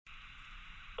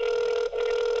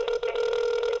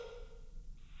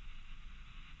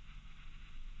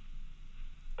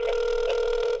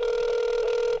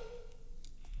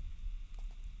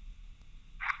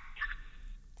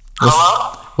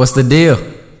What's the deal? Bounce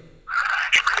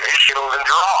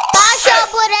your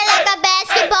booty like a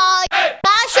basketball.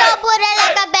 Bounce your booty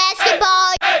like a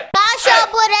basketball. Bounce your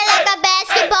booty like a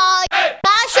basketball.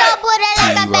 Bounce your booty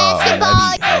like a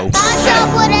basketball. Bounce your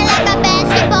booty like a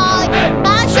basketball.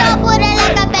 Bounce your booty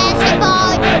like a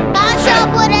basketball. Bounce your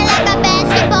booty like a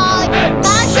basketball.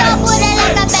 Bounce your booty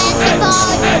like a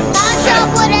basketball. Bounce your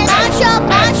booty, bounce your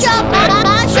booty, bounce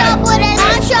your booty,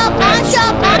 bounce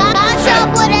your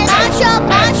booty,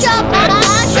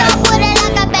 bounce your booty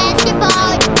like a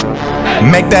basketball.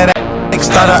 Make that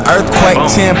start an earthquake.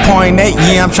 10.8,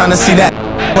 yeah, I'm tryna see that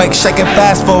quake. Shake it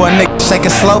fast for a nigga, shake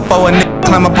it slow for a nigga.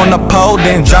 Climb up on the pole,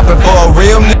 then drop it for a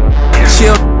real nigga.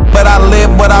 Chill, but I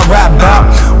live what I rap about.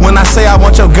 When I say I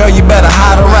want your girl, you better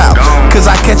hide her out. Cause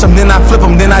I catch them, then I flip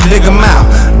them, then I dig them out.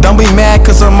 Don't be mad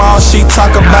cause I'm all she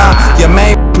talk about. Your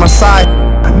main my side,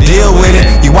 deal with it.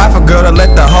 You wife a girl to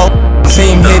let the whole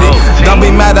team hit it. Don't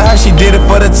be mad at her, she did it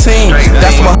for the team.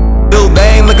 That's what do,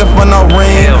 they ain't looking for no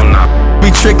ring. Be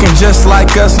tricking just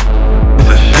like us.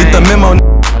 Get the memo,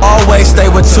 always stay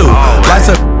with two.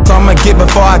 Life's a so I'ma get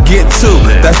before I get two.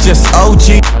 That's just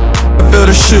OG, feel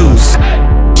the shoes.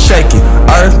 Shake it,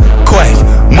 earthquake.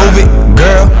 Move it,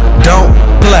 girl, don't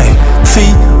play.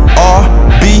 TRBL,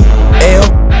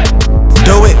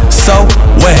 do it so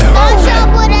well. Bounce your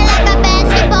booty like a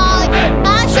basketball.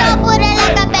 Bounce your booty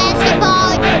like a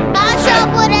basketball. Bounce your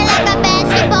booty like a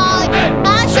basketball.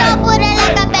 Bounce your booty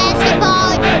like a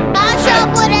basketball. Bounce your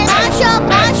booty, bounce your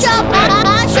booty,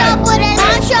 bounce your booty,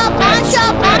 bounce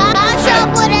your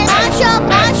booty,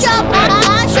 bounce your booty,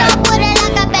 bounce your booty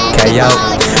like a basketball. Okay, yo,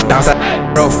 bounce that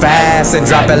real fast and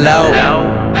drop it low.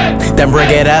 Then bring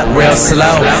it up real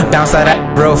slow. Bounce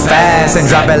that real fast and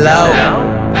drop it low.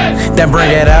 Then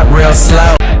bring it up real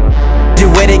slow. You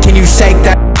with it, can you shake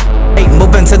that?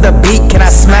 Moving to the beat, can I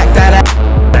smack that?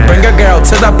 Bring a girl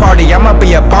to the party, I'ma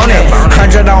be up on it.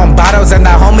 100 on bottles and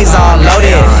the homies all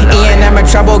loaded. E&M in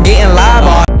trouble getting live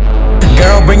on.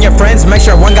 Girl, bring your friends, make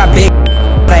sure one got big.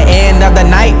 The end of the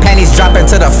night, panties dropping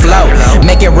to the flow.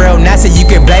 Make it real nasty, you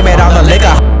can blame it on the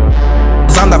liquor.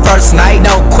 On the first night,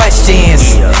 no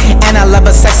questions. And I love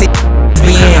a sexy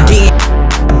being getting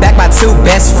back my two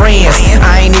best friends.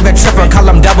 I ain't even tripping, call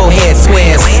them double head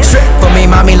twins. Strip for me,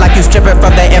 mommy, like you stripping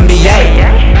from the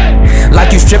NBA.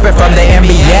 Like you stripping from the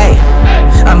NBA.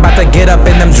 I'm about to get up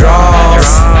in them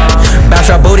drawers. Bounce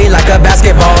your booty like a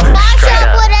basketball.